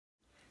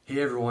Hey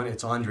everyone,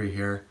 it's Andre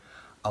here.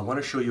 I want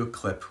to show you a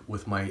clip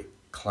with my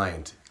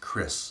client,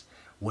 Chris.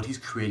 What he's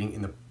creating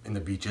in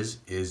the beaches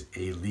is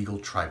a legal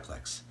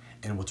triplex.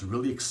 And what's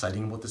really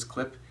exciting about this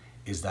clip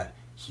is that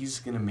he's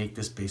going to make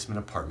this basement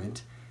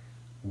apartment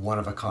one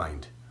of a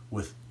kind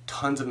with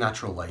tons of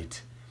natural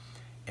light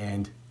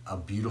and a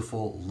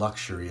beautiful,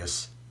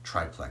 luxurious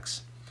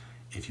triplex.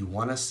 If you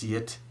want to see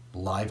it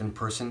live in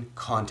person,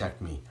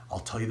 contact me. I'll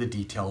tell you the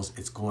details.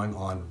 It's going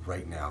on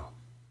right now.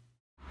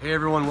 Hey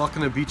everyone,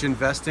 welcome to Beach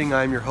Investing.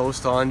 I'm your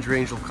host,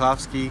 Andre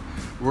Angelkovsky.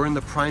 We're in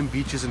the prime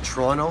beaches in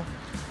Toronto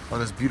on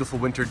this beautiful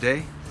winter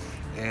day.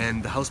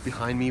 And the house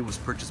behind me was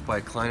purchased by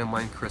a client of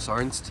mine, Chris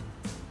Arnst.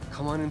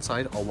 Come on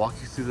inside, I'll walk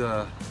you through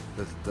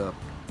the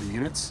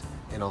units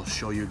and I'll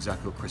show you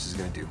exactly what Chris is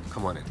gonna do.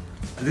 Come on in.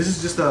 This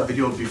is just a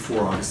video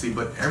before, obviously,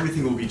 but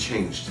everything will be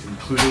changed,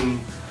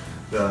 including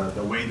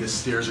the way the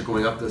stairs are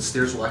going up. The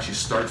stairs will actually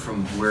start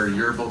from where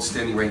you're both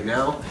standing right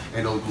now, and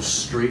it'll go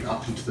straight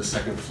up into the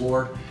second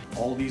floor.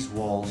 All these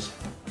walls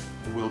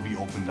will be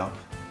opened up.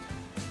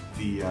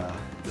 The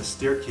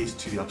staircase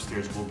to the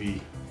upstairs will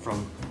be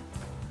from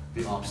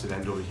the opposite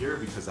end over here,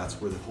 because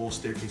that's where the whole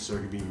staircase are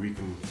going to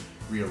be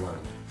realigned.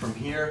 From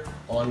here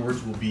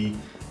onwards will be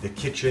the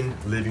kitchen,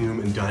 living room,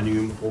 and dining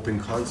room open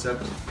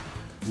concept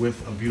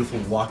with a beautiful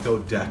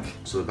walkout deck.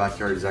 So the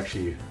backyard is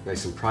actually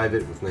nice and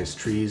private with nice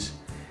trees,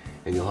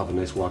 and you'll have a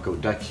nice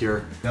walkout deck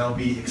here. That'll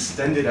be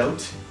extended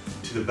out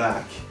to the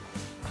back,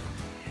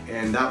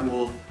 and that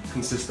will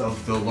consist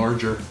of the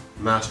larger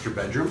master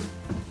bedroom.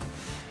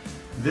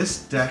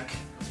 This deck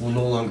will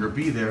no longer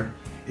be there.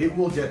 It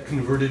will get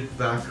converted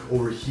back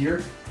over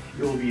here.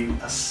 It will be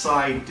a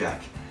side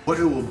deck. What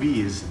it will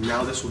be is,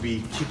 now this will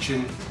be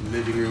kitchen,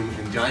 living room,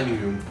 and dining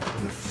room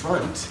in the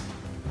front,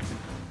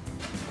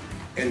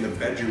 and the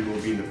bedroom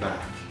will be in the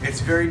back.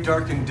 It's very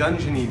dark and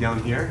dungeony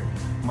down here.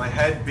 My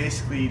head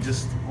basically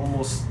just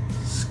almost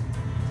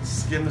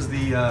skims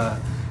the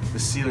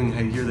ceiling.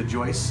 I hear the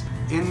joists.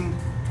 In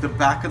the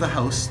back of the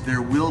house,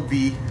 there will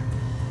be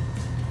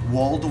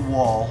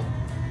wall-to-wall,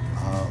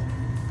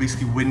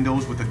 basically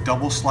windows with a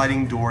double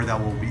sliding door that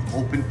will be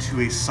open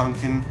to a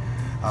sunken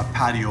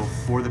patio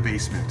for the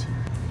basement.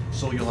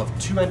 So you'll have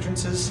two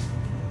entrances,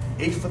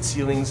 8-foot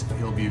ceilings.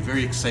 It'll be a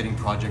very exciting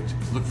project.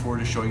 Look forward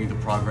to showing you the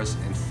progress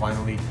and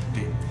finally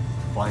the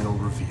final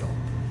reveal.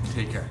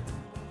 Take care.